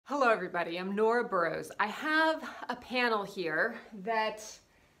everybody, I'm Nora Burrows. I have a panel here that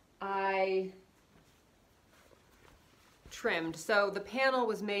I trimmed. So the panel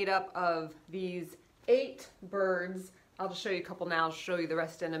was made up of these 8 birds. I'll just show you a couple now, I'll show you the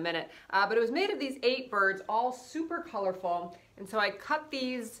rest in a minute. But it was made of these 8 birds, all super colorful. And so I cut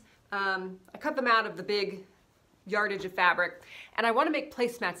these, I cut them out of the big yardage of fabric, and I want to make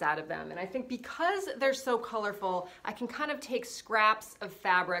placemats out of them. And I think because they're so colorful, I can kind of take scraps of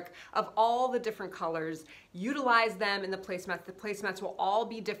fabric of all the different colors, utilize them in the placemats. The placemats will all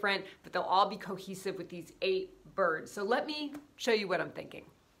be different, but they'll all be cohesive with these 8 birds. So let me show you what I'm thinking.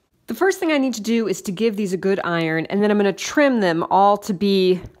 The first thing I need to do is to give these a good iron, and then I'm going to trim them all to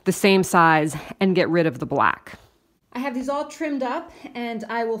be the same size and get rid of the black. I have these all trimmed up, and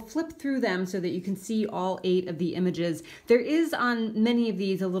I will flip through them so that you can see all 8 of the images. There is on many of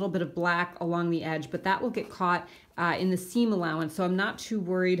these a little bit of black along the edge, but that will get caught in the seam allowance, so I'm not too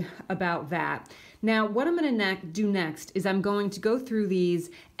worried about that. Now, what I'm going to do next is I'm going to go through these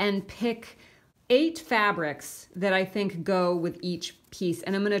and pick 8 fabrics that I think go with each piece,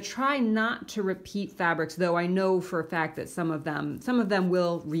 and I'm going to try not to repeat fabrics, though I know for a fact that some of them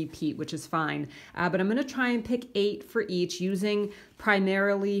will repeat, which is fine. But I'm going to try and pick 8 for each using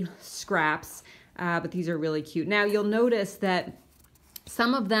primarily scraps, but these are really cute. Now you'll notice that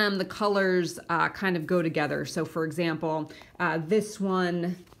some of them, the colors kind of go together. So for example, this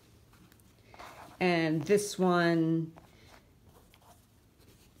one and this one,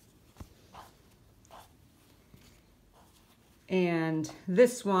 and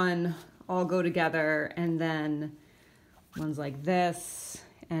this one all go together, and then ones like this,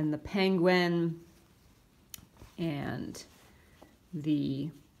 and the penguin, and the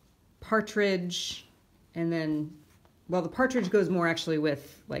partridge, and then, well, the partridge goes more actually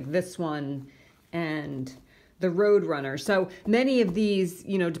with like this one, and the roadrunner. So many of these,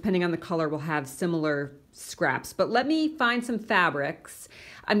 you know, depending on the color, will have similar scraps. But let me find some fabrics.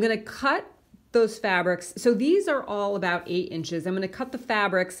 I'm gonna cut those fabrics. So these are all about 8 inches. I'm going to cut the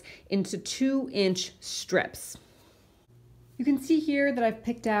fabrics into 2-inch strips. You can see here that I've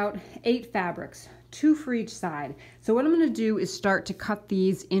picked out 8 fabrics, 2 for each side. So what I'm going to do is start to cut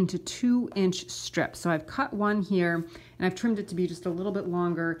these into 2-inch strips. So I've cut one here, and I've trimmed it to be just a little bit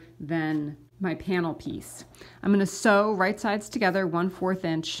longer than my panel piece. I'm going to sew right sides together 1/4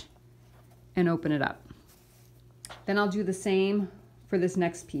 inch and open it up. Then I'll do the same for this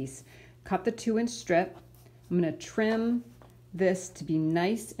next piece. Cut the 2-inch strip. I'm going to trim this to be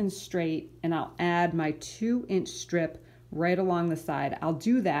nice and straight, and I'll add my 2-inch strip right along the side. I'll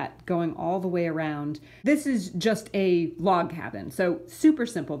do that going all the way around. This is just a log cabin, so super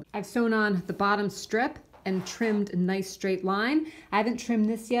simple. I've sewn on the bottom strip and trimmed a nice straight line. I haven't trimmed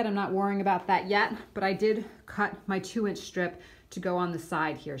this yet. I'm not worrying about that yet, but I did cut my 2-inch strip to go on the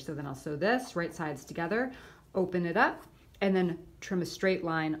side here. So then I'll sew this right sides together, open it up, and then trim a straight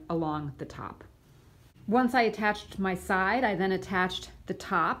line along the top. Once I attached my side, I then attached the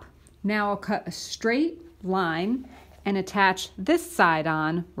top. Now I'll cut a straight line and attach this side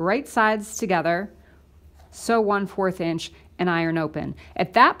on, right sides together, sew 1/4 inch and iron open.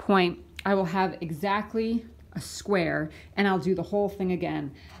 At that point, I will have exactly a square, and I'll do the whole thing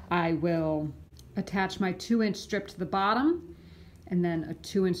again. I will attach my 2-inch strip to the bottom, and then a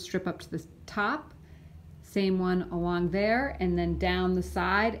 2-inch strip up to the top, same one along there, and then down the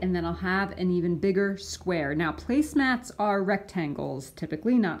side, and then I'll have an even bigger square. Now, placemats are rectangles,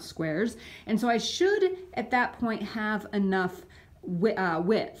 typically, not squares, and so I should, at that point, have enough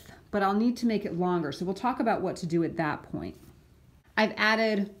width, but I'll need to make it longer, so we'll talk about what to do at that point. I've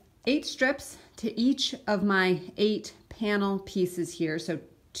added 8 strips to each of my 8 panel pieces here, so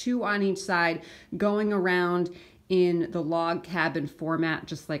 2 on each side, going around in the log cabin format,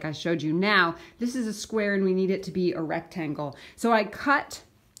 just like I showed you. Now, this is a square and we need it to be a rectangle. So I cut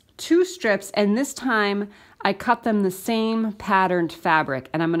 2 strips, and this time I cut them the same patterned fabric,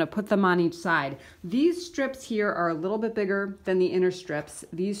 and I'm gonna put them on each side. These strips here are a little bit bigger than the inner strips.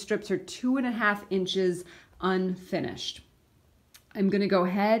 These strips are 2.5 inches unfinished. I'm gonna go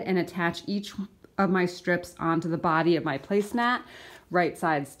ahead and attach each of my strips onto the body of my placemat, right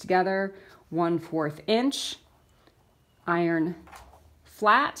sides together, 1/4 inch. Iron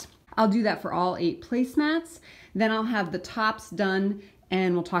flat. I'll do that for all 8 placemats. Then I'll have the tops done,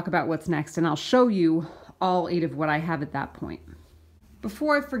 and we'll talk about what's next, and I'll show you all 8 of what I have at that point.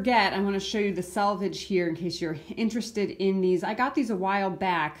 Before I forget, I want to show you the selvage here in case you're interested in these. I got these a while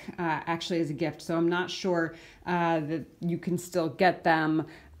back, actually as a gift, so I'm not sure that you can still get them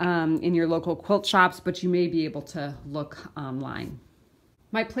in your local quilt shops, but you may be able to look online.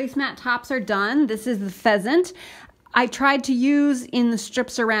 My placemat tops are done. This is the pheasant. I tried to use in the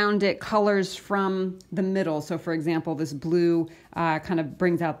strips around it colors from the middle. So for example, this blue kind of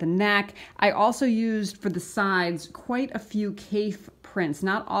brings out the neck. I also used for the sides quite a few CAF prints.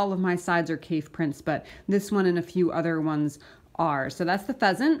 Not all of my sides are CAF prints, but this one and a few other ones are. So that's the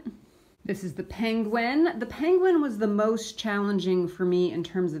pheasant. This is the penguin. The penguin was the most challenging for me in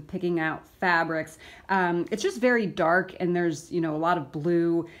terms of picking out fabrics. It's just very dark and there's, a lot of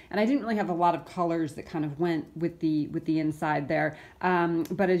blue, and I didn't really have a lot of colors that kind of went with the inside there.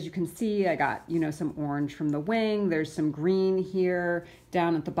 But as you can see, I got, some orange from the wing. There's some green here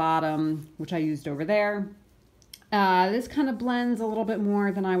down at the bottom, which I used over there. This kind of blends a little bit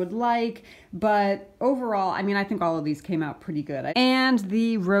more than I would like, but overall, I think all of these came out pretty good. And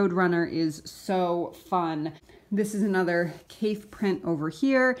the Roadrunner is so fun. This is another CAF print over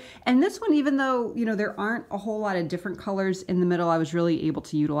here. And this one, even though, there aren't a whole lot of different colors in the middle, I was really able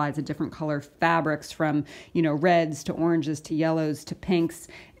to utilize a different color fabrics from, reds to oranges to yellows to pinks.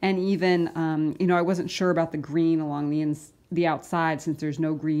 And even, I wasn't sure about the green along the outside since there's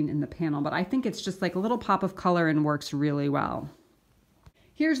no green in the panel, but I think it's just like a little pop of color and works really well.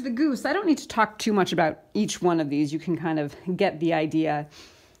 Here's the goose. I don't need to talk too much about each one of these. You can kind of get the idea.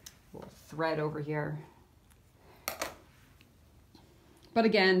 Little thread over here. But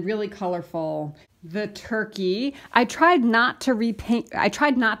again, really colorful. The turkey. I tried not to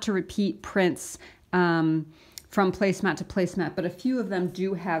repeat prints from placemat to placemat, but a few of them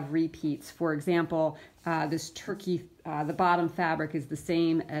do have repeats. For example, this turkey, the bottom fabric is the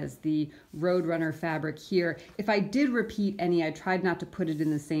same as the Roadrunner fabric here. If I did repeat any, I tried not to put it in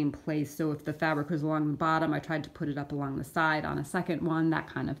the same place. So if the fabric was along the bottom, I tried to put it up along the side on a second one, that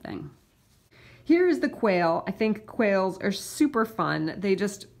kind of thing. Here's the quail. I think quails are super fun. They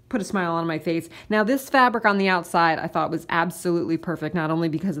just put a smile on my face. Now this fabric on the outside I thought was absolutely perfect, not only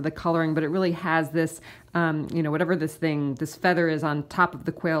because of the coloring, but it really has this, whatever this feather is on top of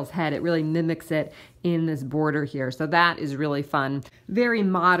the quail's head, it really mimics it in this border here. So that is really fun. Very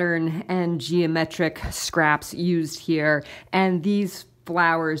modern and geometric scraps used here. And these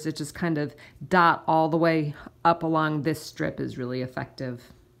flowers that just kind of dot all the way up along this strip is really effective.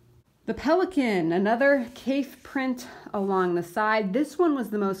 The pelican, another CAF print along the side. This one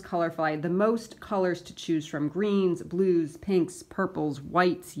was the most colorful. I had the most colors to choose from: greens, blues, pinks, purples,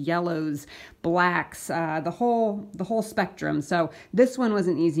 whites, yellows, blacks, the whole spectrum. So this one was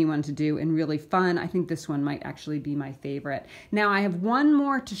an easy one to do and really fun. I think this one might actually be my favorite. Now I have one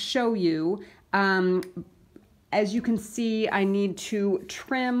more to show you. As you can see, I need to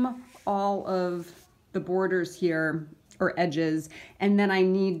trim all of the borders here, or edges, and then I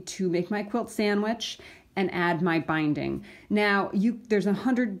need to make my quilt sandwich and add my binding. Now, there's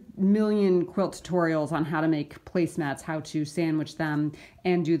 100 million quilt tutorials on how to make placemats, how to sandwich them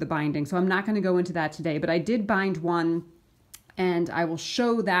and do the binding. So I'm not going to go into that today, but I did bind one and I will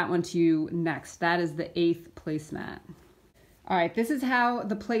show that one to you next. That is the 8th placemat. All right, this is how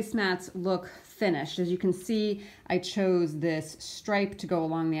the placemats look finished. As you can see, I chose this stripe to go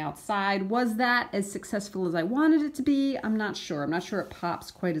along the outside. Was that as successful as I wanted it to be? I'm not sure. I'm not sure it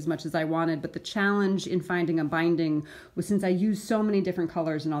pops quite as much as I wanted, but the challenge in finding a binding was, since I use so many different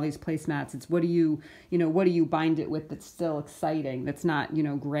colors in all these placemats, it's what do you bind it with that's still exciting, that's not,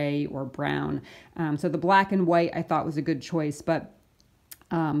 gray or brown. So the black and white I thought was a good choice, but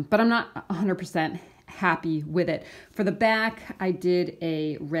I'm not 100% happy with it. For the back, I did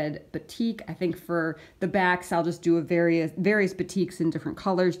a red batik. I think for the backs, I'll just do a various batiks in different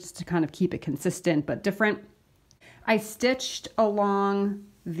colors just to kind of keep it consistent but different. I stitched along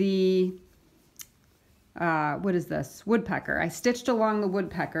the, what is this? Woodpecker. I stitched along the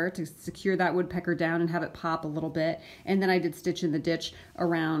woodpecker to secure that woodpecker down and have it pop a little bit. And then I did stitch in the ditch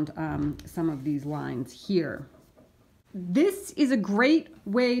around some of these lines here. This is a great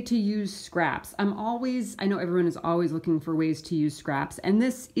way to use scraps. I know everyone is always looking for ways to use scraps, and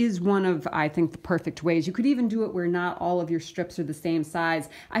this is one of, I think, the perfect ways. You could even do it where not all of your strips are the same size.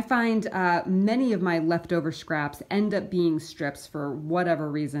 I find many of my leftover scraps end up being strips for whatever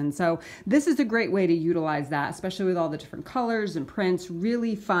reason. So this is a great way to utilize that, especially with all the different colors and prints.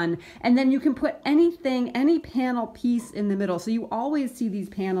 Really fun. And then you can put anything, any panel piece in the middle. So you always see these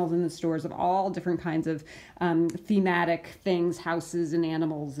panels in the stores of all different kinds of thematic things, houses and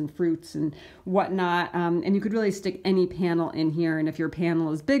animals and fruits and whatnot. And you could really stick any panel in here. And if your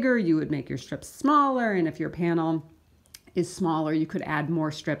panel is bigger, you would make your strips smaller. And if your panel is smaller, you could add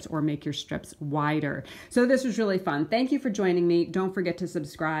more strips or make your strips wider. So this was really fun. Thank you for joining me. Don't forget to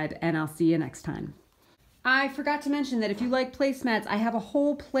subscribe, and I'll see you next time. I forgot to mention that if you like placemats, I have a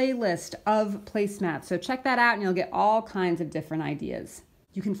whole playlist of placemats. So check that out and you'll get all kinds of different ideas.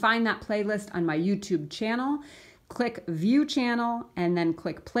 You can find that playlist on my YouTube channel. click View Channel and then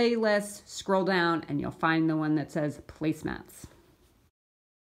click Playlist, scroll down, and you'll find the one that says Placemats.